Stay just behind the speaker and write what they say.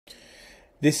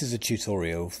This is a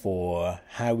tutorial for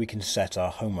how we can set our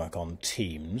homework on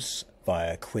Teams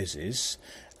via quizzes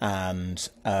and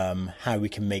how we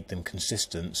can make them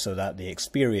consistent so that the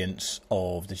experience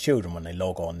of the children when they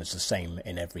log on is the same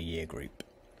in every year group.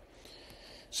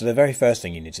 So the very first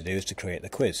thing you need to do is to create the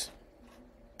quiz.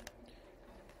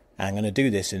 And I'm going to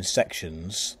do this in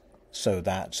sections so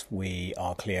that we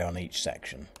are clear on each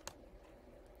section.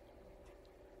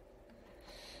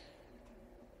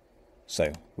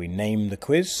 So we name the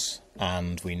quiz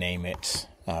and we name it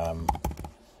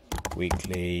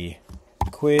weekly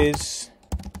quiz,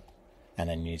 and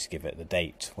then you need to give it the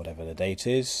date, whatever the date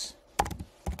is.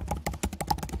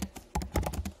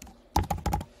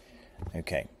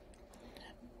 Okay.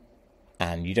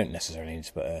 And you don't necessarily need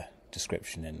to put a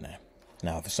description in there.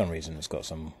 Now, for some reason, it's got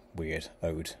some weird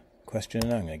ode question in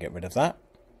there. I'm going to get rid of that.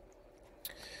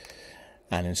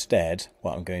 And instead,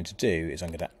 what I'm going to do is I'm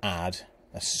going to add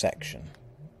a section.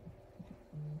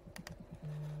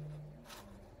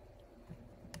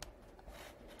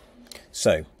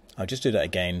 So I'll just do that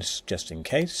again just in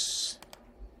case.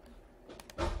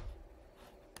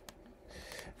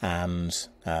 And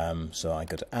so I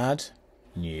go to add,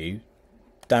 new,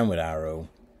 downward arrow,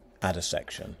 add a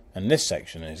section. And this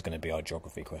section is going to be our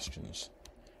geography questions.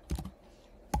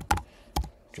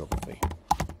 Geography.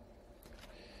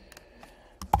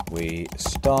 We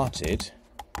started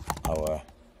our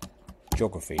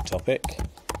geography topic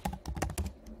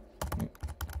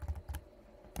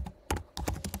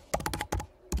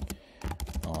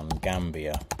on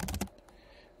Gambia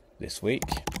this week.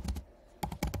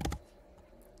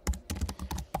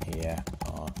 Here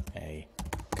are a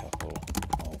couple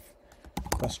of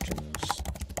questions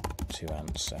to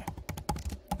answer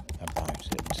about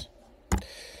it.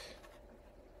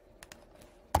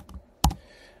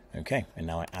 Okay, and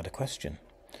now I add a question.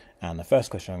 And the first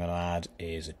question I'm going to add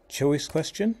is a choice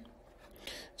question.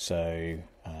 So,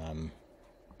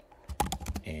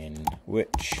 in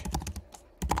which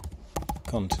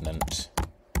continent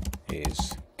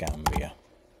is Gambia?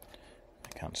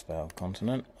 I can't spell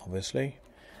continent, obviously.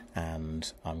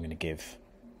 And I'm going to give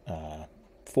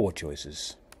 4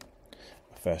 choices.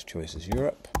 The first choice is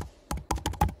Europe.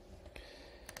 The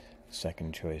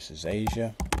second choice is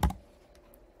Asia.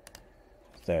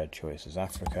 The third choice is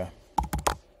Africa.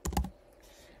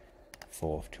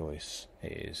 Fourth choice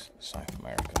is South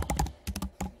America.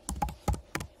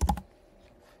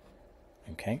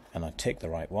 Okay, and I tick the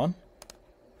right one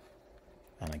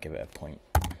and I give it a point.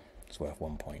 It's worth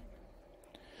 1 point.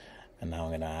 And now I'm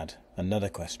going to add another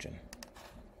question.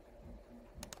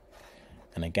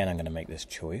 And again I'm going to make this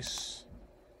choice.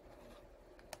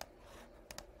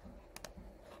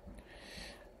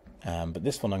 But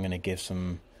this one I'm going to give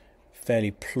some fairly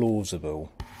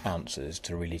plausible answers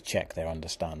to really check their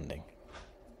understanding.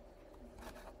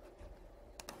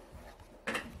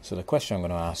 So the question I'm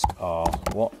going to ask are,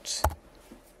 what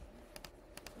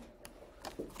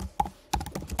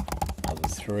are the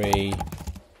 3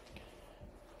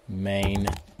 main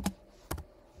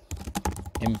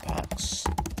impacts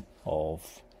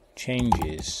of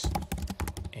changes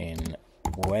in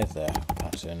weather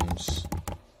patterns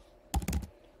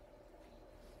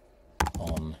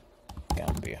on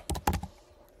Gambia?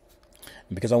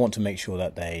 Because I want to make sure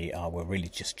that we're really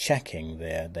just checking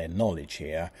their knowledge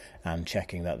here and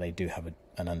checking that they do have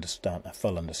a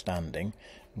full understanding.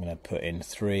 I'm going to put in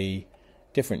 3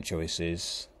 different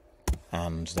choices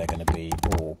and they're going to be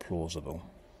all plausible.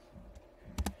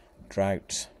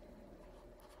 Drought,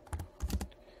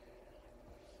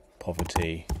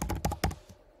 poverty,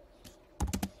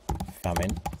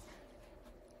 famine.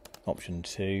 Option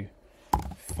 2,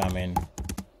 famine,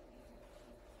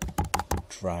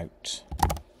 drought,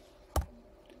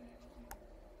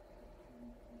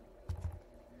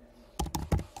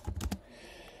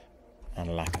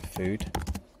 and lack of food.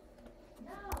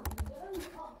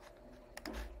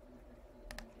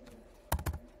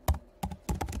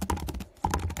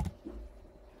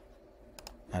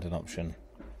 Add an option,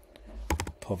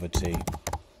 poverty,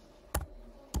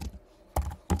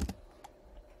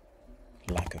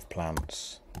 lack of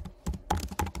plants,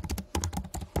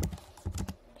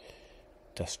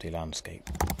 dusty landscape.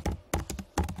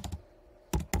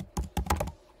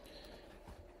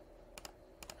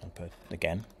 And put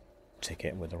again, tick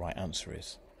it where the right answer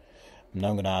is. Now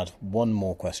I'm going to add one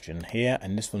more question here,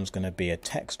 and this one's going to be a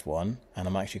text one, and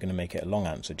I'm actually going to make it a long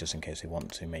answer just in case we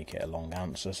want to make it a long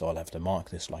answer, so I'll have to mark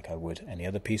this like I would any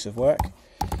other piece of work.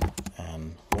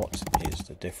 And what is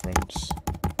the difference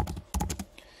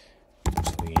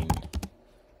between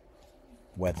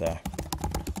weather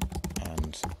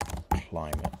and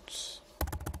climate?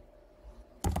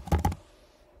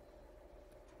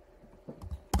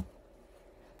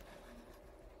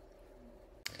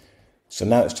 So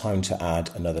now it's time to add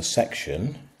another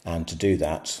section, and to do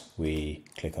that we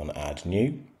click on Add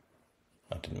New.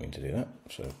 I didn't mean to do that,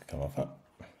 so come off that.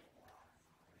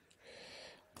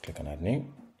 Click on Add New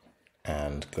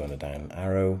and go on the down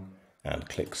arrow and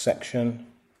click Section,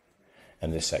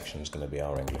 and this section is going to be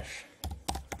our English.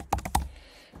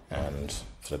 And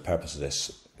for the purpose of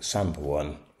this sample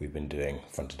one, we've been doing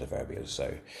fronted adverbials.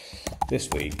 So this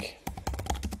week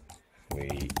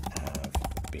we have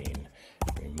been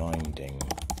reminding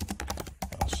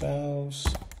ourselves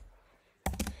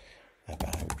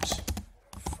about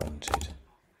fronted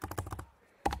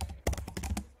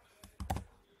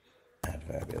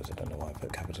adverbials. I don't know why I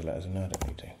put capital letters in there, I don't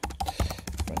need to.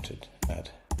 Fronted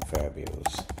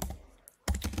adverbials.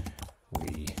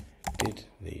 We did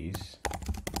these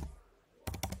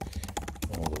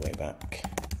all the way back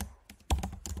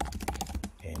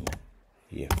in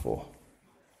year 4.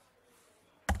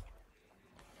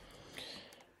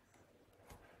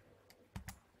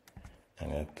 I'm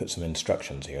going to put some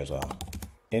instructions here as well.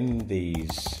 In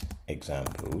these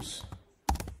examples,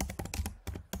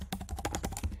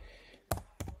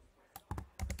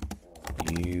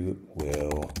 you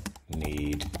will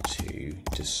need to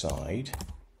decide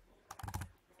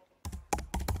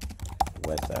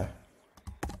whether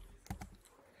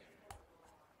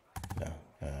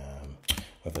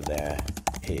there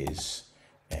is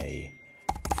a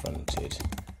fronted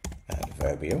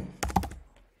adverbial.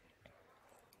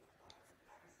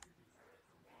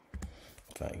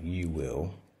 In fact, you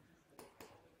will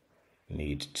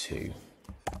need to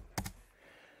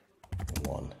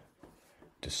 1.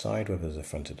 Decide whether there's a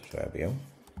fronted adverbial.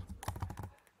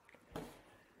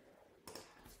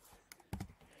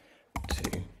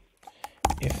 2.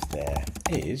 If there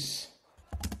is,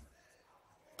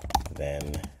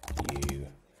 then you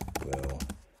will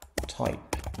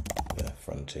type the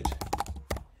fronted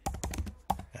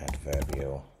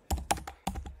adverbial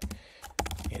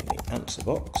in the answer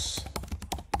box,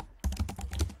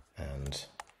 and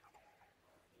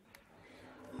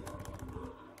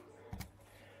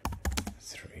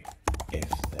 3. If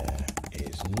there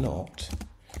is not,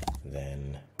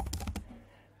 then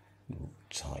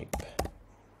type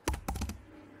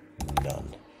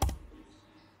none.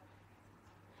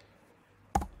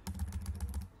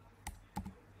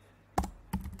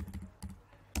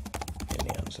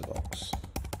 Box.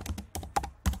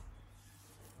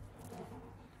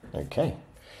 Okay,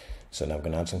 so now we're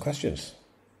going to add some questions.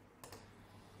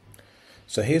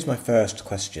 So here's my first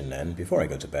question then. Before I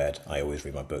go to bed, I always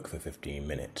read my book for 15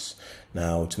 minutes.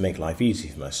 Now, to make life easy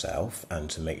for myself and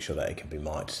to make sure that it can be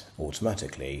marked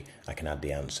automatically, I can add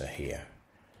the answer here.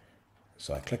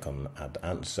 So I click on Add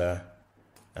Answer,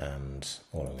 and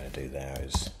all I'm going to do there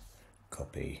is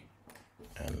copy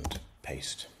and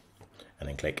paste, and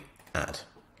then click Add.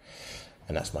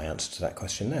 And that's my answer to that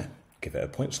question there. Give it a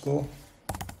point score,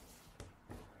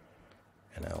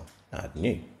 and I'll add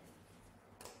new.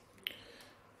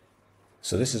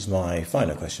 So this is my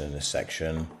final question in this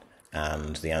section,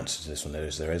 and the answer to this one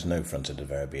is there is no fronted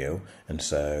adverbial, and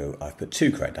so I've put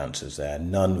 2 correct answers there,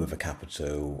 none with a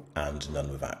capital and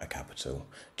none without a capital,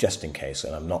 just in case,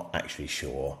 and I'm not actually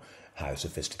sure how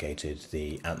sophisticated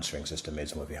the answering system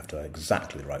is and whether you have to add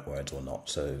exactly the right words or not,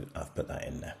 so I've put that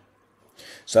in there.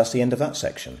 So that's the end of that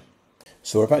section.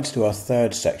 So we're about to do our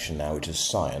third section now, which is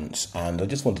science, and I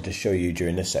just wanted to show you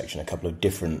during this section a couple of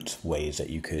different ways that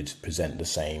you could present the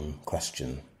same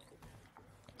question.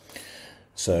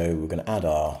 So we're going to add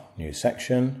our new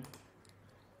section,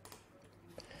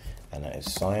 and that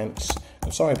is science.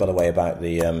 I'm sorry, by the way, about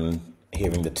the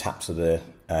hearing the taps of the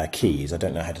keys. I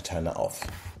don't know how to turn that off.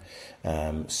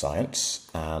 Science,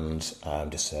 and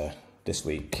just this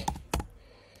week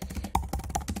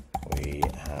we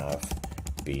have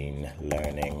been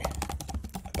learning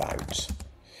about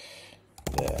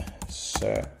the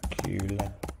circulatory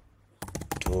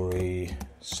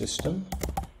system.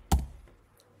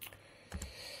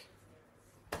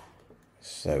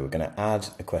 So we're going to add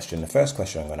a question. The first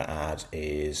question I'm going to add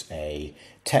is a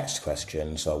text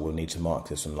question, so we'll need to mark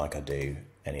this one like I do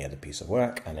any other piece of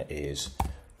work, and it is,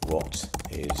 what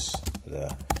is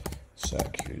the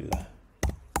circulatory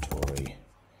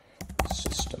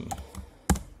system?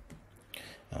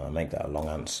 And I'll make that a long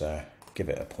answer, give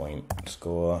it a point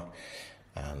score,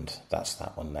 and that's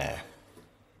that one there.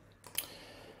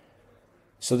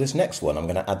 So this next one, I'm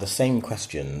going to add the same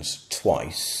questions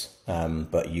twice,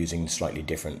 but using slightly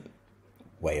different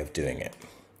way of doing it.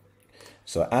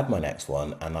 So I add my next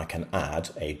one, and I can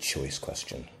add a choice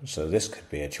question. So this could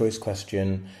be a choice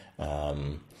question,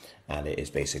 and it is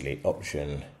basically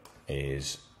option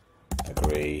is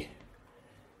agree,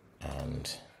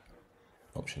 and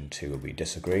option 2 will be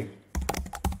disagree.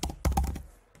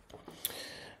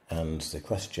 And the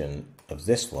question of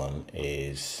this one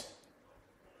is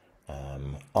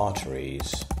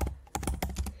arteries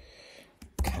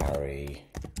carry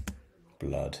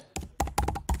blood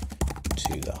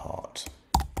to the heart.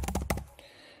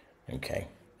 Okay,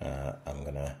 I'm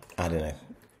going to add in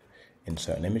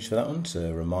insert an image for that one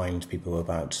to remind people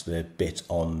about the bit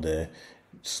on the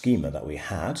schema that we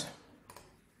had.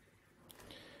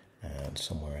 And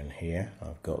somewhere in here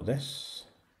I've got this.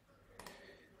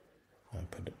 I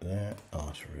put it there.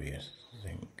 Artery, I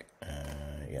think.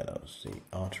 Yeah, that was the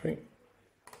artery.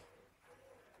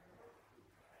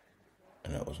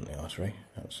 And that wasn't the artery.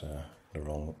 That's the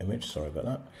wrong image. Sorry about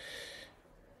that.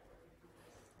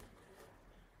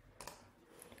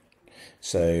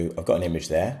 So I've got an image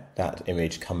there. That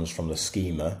image comes from the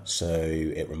schema, so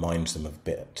it reminds them a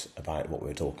bit about what we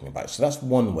were talking about. So that's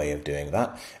one way of doing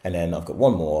that. And then I've got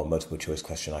one more multiple choice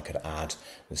question I could add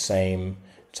the same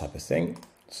type of thing.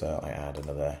 So I add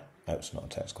another, oh, it's not a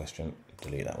text question,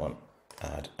 delete that one.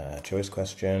 Add a choice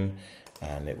question,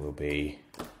 and it will be,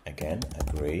 again,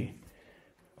 agree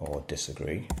or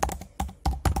disagree.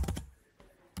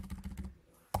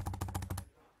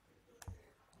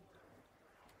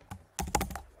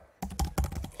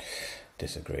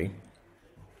 Disagree.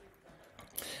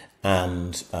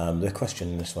 And the question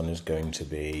in this one is going to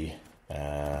be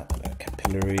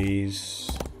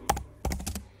capillaries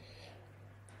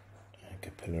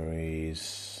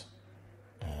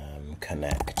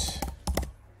connect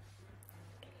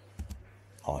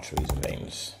arteries and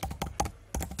veins.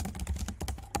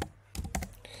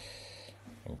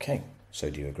 Okay, so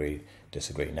do you agree,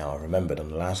 disagree? Now I remembered on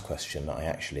the last question that I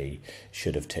actually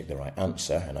should have ticked the right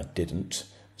answer and I didn't.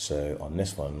 So on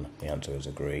this one, the answer was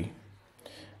agree.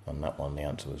 On that one, the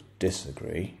answer was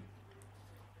disagree.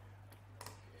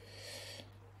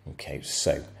 Okay,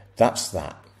 so that's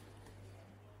that.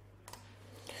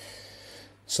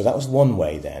 So that was one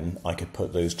way then I could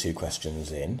put those two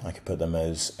questions in. I could put them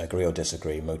as agree or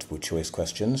disagree multiple choice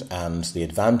questions. And the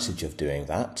advantage of doing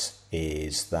that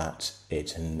is that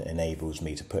it enables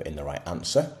me to put in the right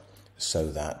answer,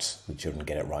 so that the children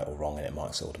get it right or wrong and it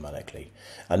marks it automatically.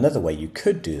 Another way you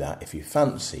could do that, if you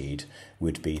fancied,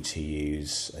 would be to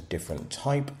use a different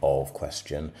type of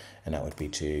question, and that would be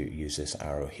to use this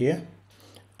arrow here,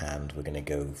 and we're going to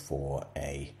go for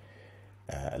a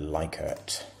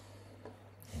Likert.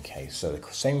 Okay, so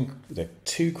the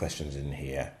two questions in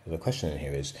here, the question in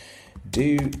here is, do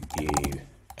you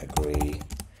agree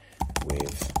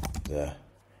with the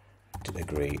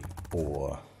agree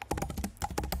or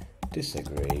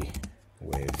disagree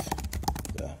with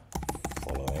the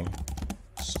following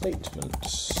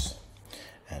statements?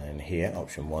 And in here,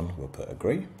 option 1, we'll put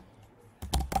agree.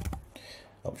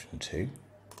 Option 2,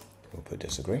 we'll put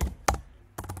disagree.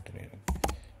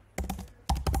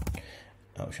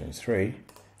 Option 3,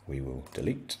 we will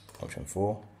delete. Option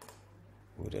 4,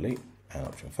 we'll delete. And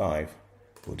option 5,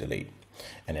 we'll delete.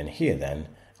 And in here then,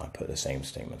 I put the same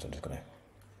statements. I'm just going to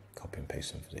copy and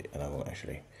paste them for the, and I won't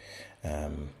actually.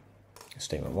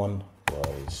 Statement 1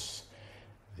 was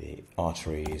the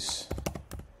arteries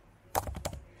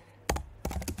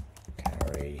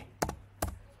carry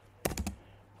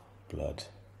blood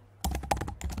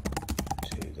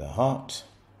to the heart.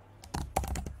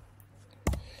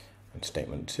 And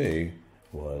statement 2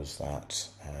 was that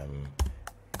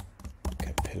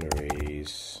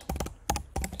capillaries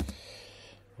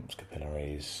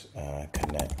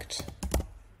connect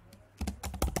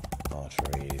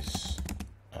arteries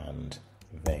and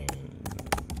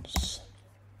veins.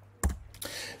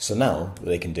 So now what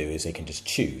they can do is they can just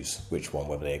choose which one,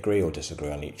 whether they agree or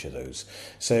disagree on each of those.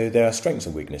 So there are strengths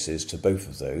and weaknesses to both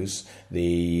of those.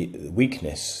 The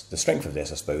strength of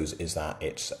this, I suppose, is that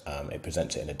it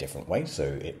presents it in a different way, so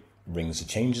it rings the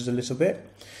changes a little bit,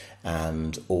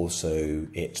 and also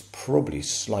it's probably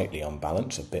slightly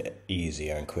unbalanced, a bit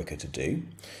easier and quicker to do.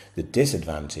 The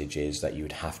disadvantage is that you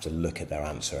would have to look at their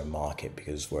answer and mark it,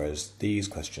 because whereas these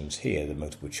questions here, the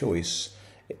multiple choice,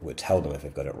 it would tell them if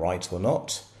they've got it right or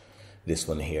not. This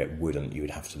one here, it wouldn't, you would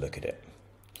have to look at it.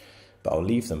 But I'll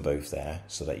leave them both there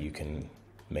so that you can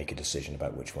make a decision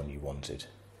about which one you wanted.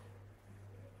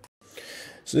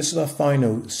 So this is our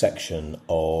final section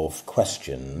of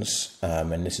questions,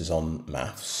 and this is on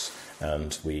maths.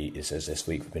 And it says this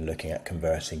week we've been looking at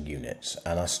converting units.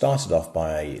 And I started off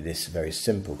by this very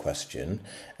simple question,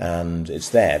 and it's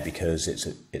there because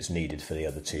it's needed for the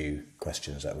other two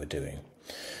questions that we're doing.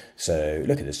 So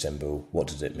look at this symbol, what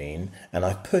does it mean? And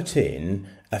I've put in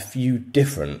a few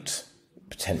different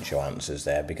potential answers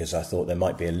there because I thought there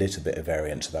might be a little bit of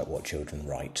variance about what children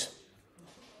write.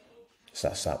 So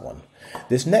that's that one.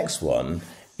 This next one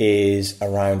is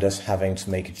around us having to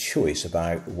make a choice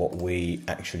about what we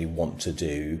actually want to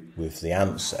do with the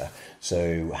answer.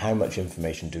 So how much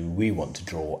information do we want to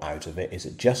draw out of it? Is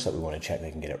it just that we want to check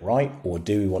they can get it right, or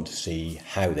do we want to see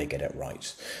how they get it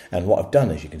right? And what I've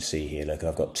done, as you can see here, look,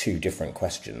 I've got two different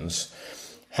questions.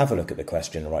 Have a look at the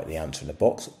question and write the answer in the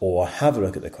box, or have a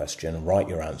look at the question, write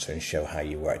your answer and show how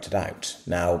you worked it out.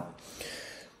 Now,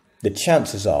 the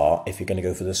chances are, if you're going to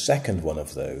go for the second one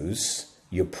of those,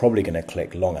 you're probably going to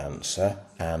click long answer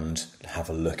and have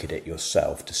a look at it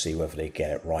yourself to see whether they get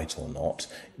it right or not.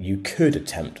 You could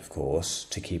attempt, of course,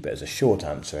 to keep it as a short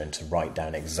answer and to write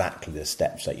down exactly the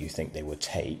steps that you think they would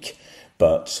take,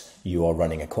 but you are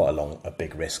running a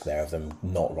big risk there of them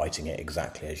not writing it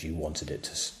exactly as you wanted it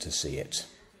to see it.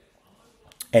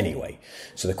 Anyway,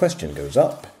 so the question goes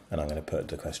up, and I'm going to put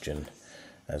the question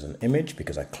as an image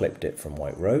because I clipped it from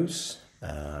White Rose.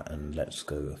 And let's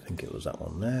go, I think it was that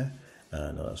one there.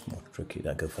 No, that's more tricky.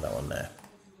 I'll go for that one there.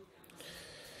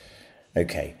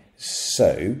 Okay,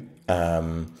 so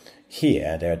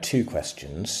here there are two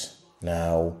questions.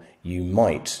 Now, you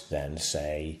might then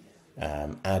say,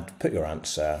 put your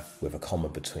answer with a comma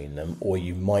between them, or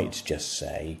you might just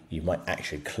say, you might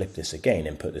actually clip this again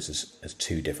and put this as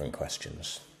two different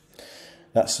questions.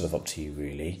 That's sort of up to you,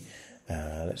 really.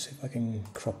 Let's see if I can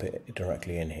crop it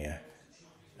directly in here.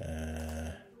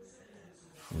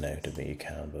 No, I don't think you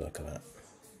can, but look at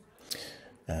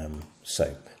that.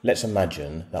 So let's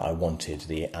imagine that I wanted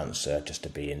the answer just to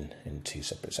be in two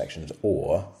separate sections,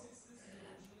 or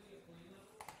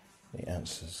the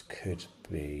answers could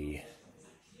be...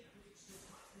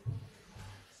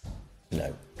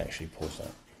 No, actually pause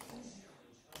that.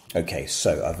 Okay,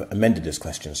 so I've amended this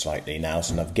question slightly now,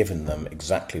 so I've given them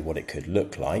exactly what it could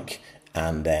look like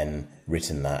and then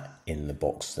written that in the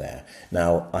box there.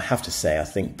 Now, I have to say, I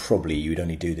think probably you would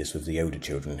only do this with the older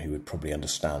children who would probably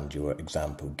understand your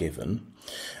example given.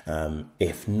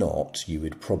 If not, you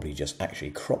would probably just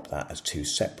actually crop that as two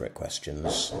separate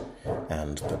questions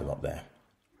and put them up there.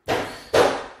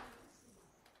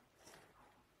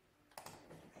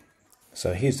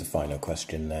 So here's the final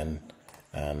question then,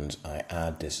 and I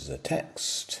add this as a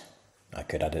text. I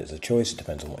could add it as a choice, it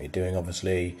depends on what you're doing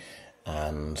obviously,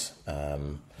 and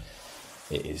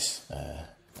it is,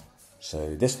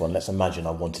 so this one, let's imagine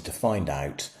I wanted to find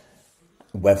out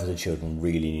whether the children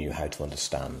really knew how to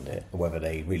understand it, whether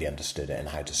they really understood it and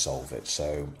how to solve it.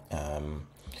 So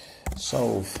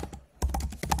solve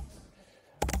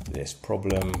this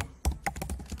problem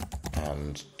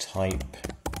and type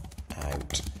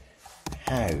out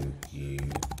how you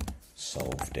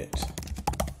solved it.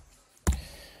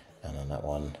 And on that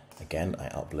one, again, I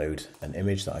upload an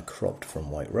image that I cropped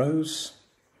from White Rose.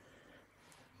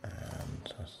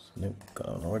 And, nope, got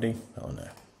that one already, that one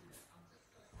there.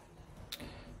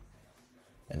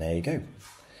 And there you go.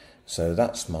 So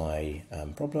that's my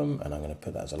problem, and I'm going to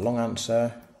put that as a long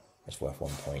answer. It's worth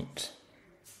 1 point.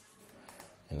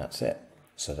 And that's it.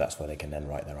 So that's where they can then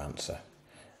write their answer.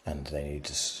 And they need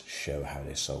to show how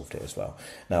they solved it as well.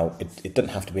 Now, it doesn't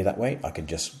have to be that way. I can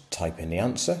just type in the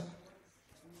answer.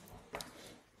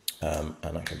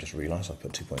 And actually, I just realised I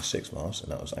put 2.6 miles,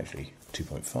 and that was actually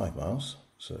 2.5 miles.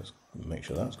 So let's make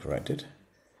sure that's corrected.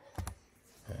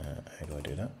 How do I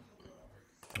do that?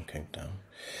 Okay, down.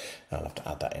 I'll have to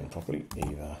add that in properly.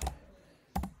 Eva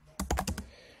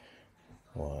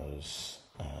was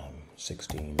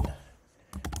 16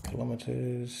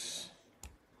 kilometres.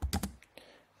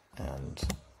 And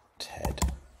Ted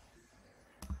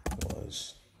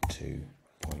was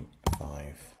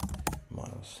 2.5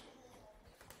 miles.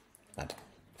 Add.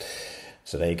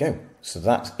 So there you go. So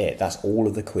that's it. That's all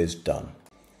of the quiz done.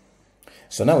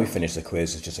 So now we've finished the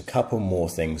quiz. There's just a couple more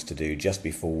things to do just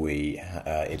before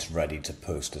it's ready to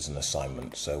post as an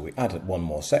assignment. So we added one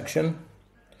more section,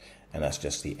 and that's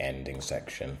just the ending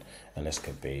section. And this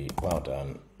could be well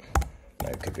done. No,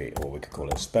 it could be, or we could call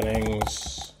it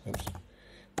spellings. Oops.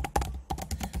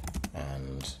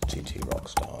 And TT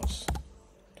Rockstars.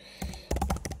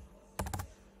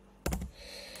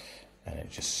 And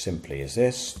it just simply is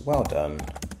this. Well done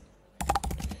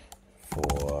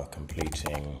for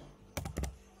completing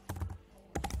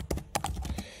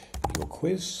your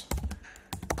quiz.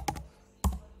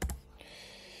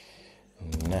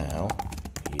 Now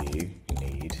you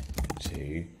need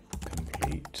to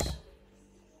complete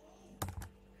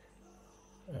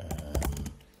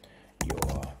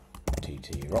your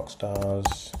TT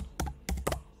Rockstars.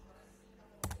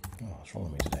 Oh, what's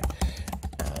wrong with me today?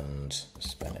 And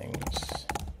spellings.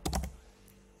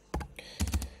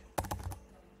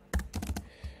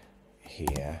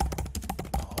 Here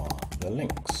are the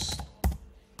links.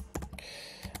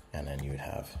 And then you would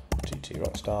have TT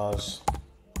Rockstars.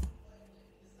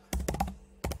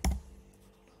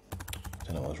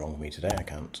 spelling's wrong with me today. I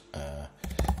can't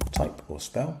type or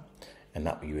spell. And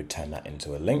that you would turn that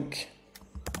into a link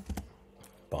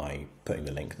by putting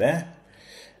the link there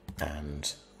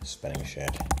and spelling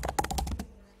shed.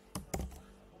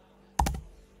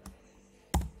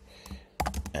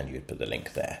 And you would put the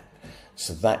link there.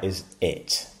 So that is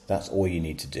it. That's all you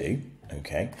need to do.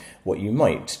 Okay. What you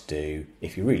might do,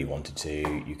 if you really wanted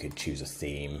to, you could choose a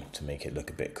theme to make it look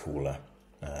a bit cooler,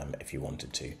 if you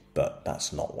wanted to. But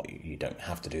that's not what you don't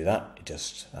have to do that. It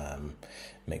just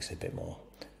makes it a bit more.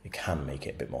 It can make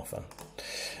it a bit more fun.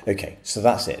 Okay, so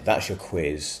that's it. That's your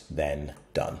quiz then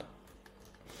done.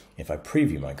 If I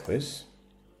preview my quiz,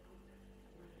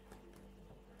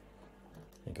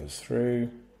 it goes through.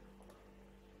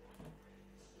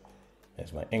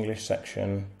 There's my English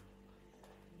section.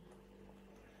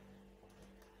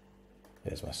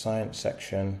 There's my science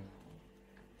section.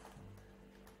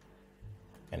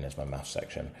 And there's my maths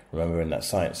section. Remember, in that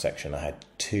science section, I had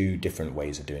 2 different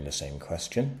ways of doing the same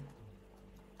question.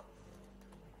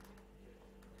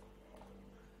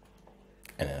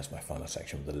 And then there's my final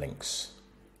section with the links.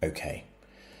 Okay,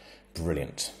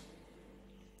 brilliant.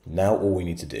 Now all we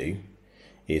need to do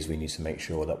is we need to make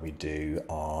sure that we do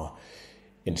our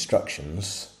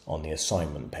instructions on the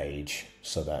assignment page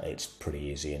so that it's pretty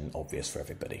easy and obvious for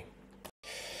everybody.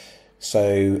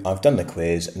 So I've done the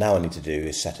quiz. Now I need to do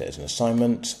is set it as an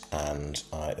assignment, and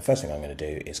the first thing I'm going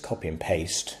to do is copy and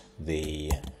paste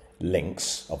the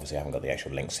links. Obviously I haven't got the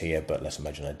actual links here, but let's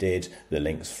imagine I did the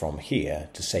links from here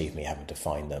to save me having to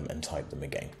find them and type them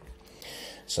again.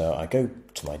 So I go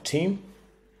to my team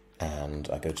and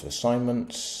I go to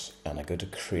assignments and I go to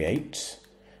create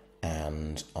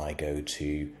and I go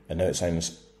to, I know it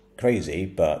sounds crazy,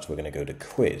 but we're going to go to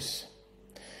quiz.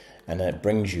 And then it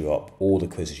brings you up all the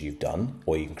quizzes you've done,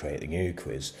 or you can create a new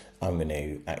quiz. I'm going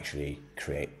to actually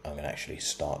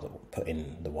put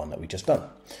in the one that we just done.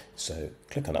 So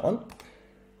click on that one.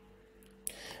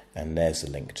 And there's the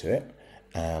link to it.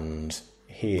 And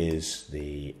here's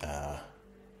the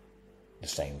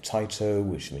same title,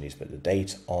 which we need to put the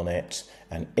date on it.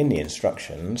 And in the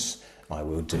instructions, I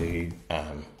will do,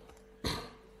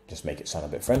 just make it sound a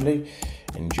bit friendly.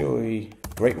 Enjoy,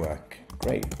 great work,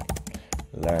 great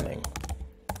learning.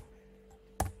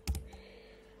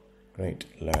 Great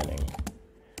learning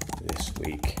this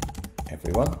week,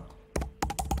 everyone.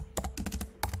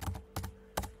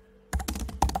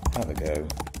 Have a go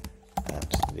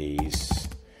at these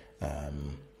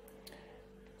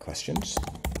questions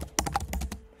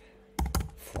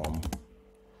from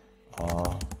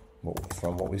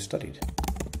what we've studied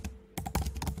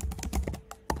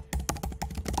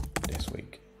this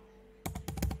week.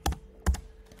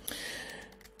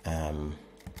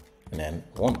 And then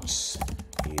once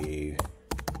you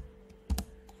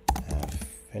have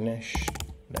finished,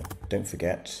 no, don't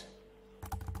forget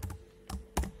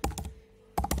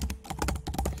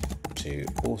to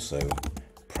also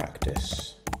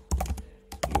practice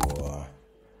your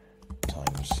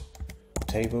times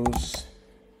tables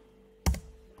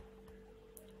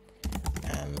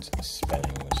and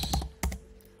spellings.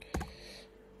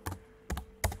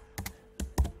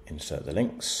 Insert the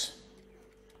links.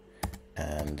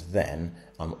 And then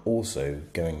I'm also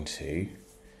going to,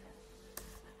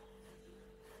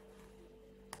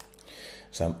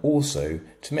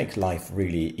 to make life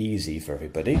really easy for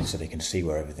everybody so they can see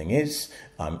where everything is,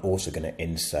 I'm also going to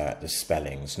insert the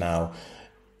spellings. Now,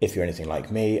 if you're anything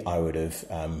like me, I would have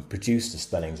produced the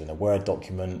spellings in a Word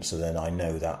document, so then I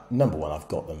know that, number one, I've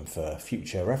got them for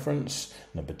future reference.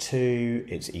 Number two,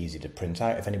 it's easy to print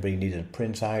out if anybody needed a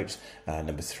printout.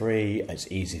 Number three, it's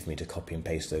easy for me to copy and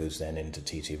paste those then into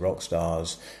TT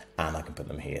Rockstars, and I can put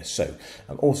them here. So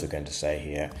I'm also going to say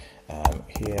here,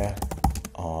 here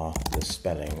are the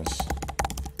spellings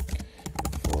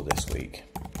for this week.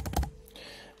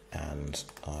 And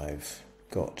I've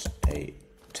got a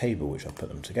table which I'll put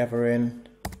them together in.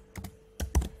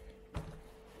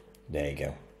 There you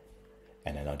go.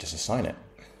 And then I'll just assign it.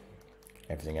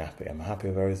 Everything happy. I'm happy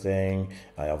with everything.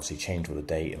 I obviously change all the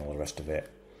date and all the rest of it.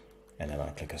 And then I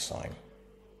click assign.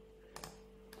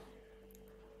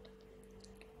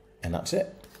 And that's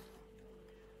it.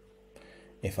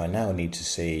 If I now need to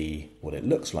see what it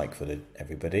looks like for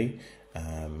everybody,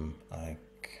 I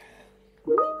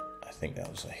think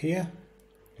that was here.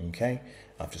 Okay,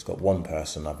 I've just got one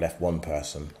person. I've left one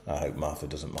person. I hope Martha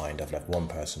doesn't mind. I've left one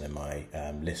person in my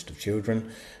list of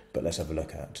children. But let's have a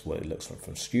look at what it looks like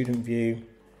from student view.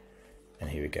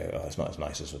 And here we go. Oh, it's not as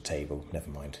nice as a table.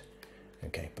 Never mind.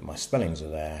 Okay, but my spellings are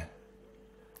there.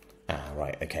 Ah,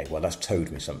 right. Okay, well, that's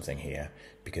told me something here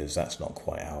because that's not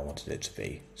quite how I wanted it to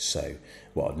be. So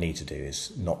what I'd need to do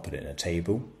is not put it in a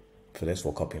table for this,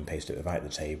 we'll copy and paste it without the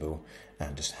table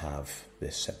and just have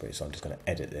this separate. So I'm just going to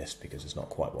edit this because it's not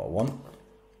quite what I want.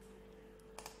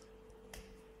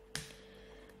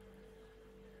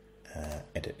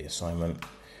 Edit the assignment.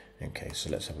 Okay, so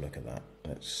let's have a look at that.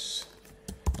 Let's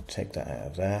take that out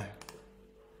of there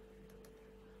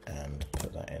and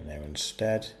put that in there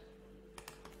instead,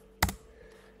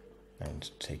 and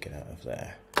take it out of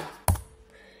there.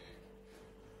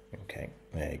 Okay,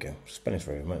 there you go. Spelling's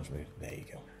very much. There you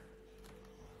go.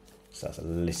 So that's a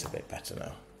little bit better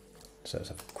now. So let's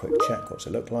have a quick check. What's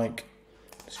it look like?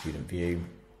 Student view.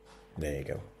 There you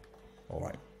go. All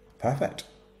right, perfect.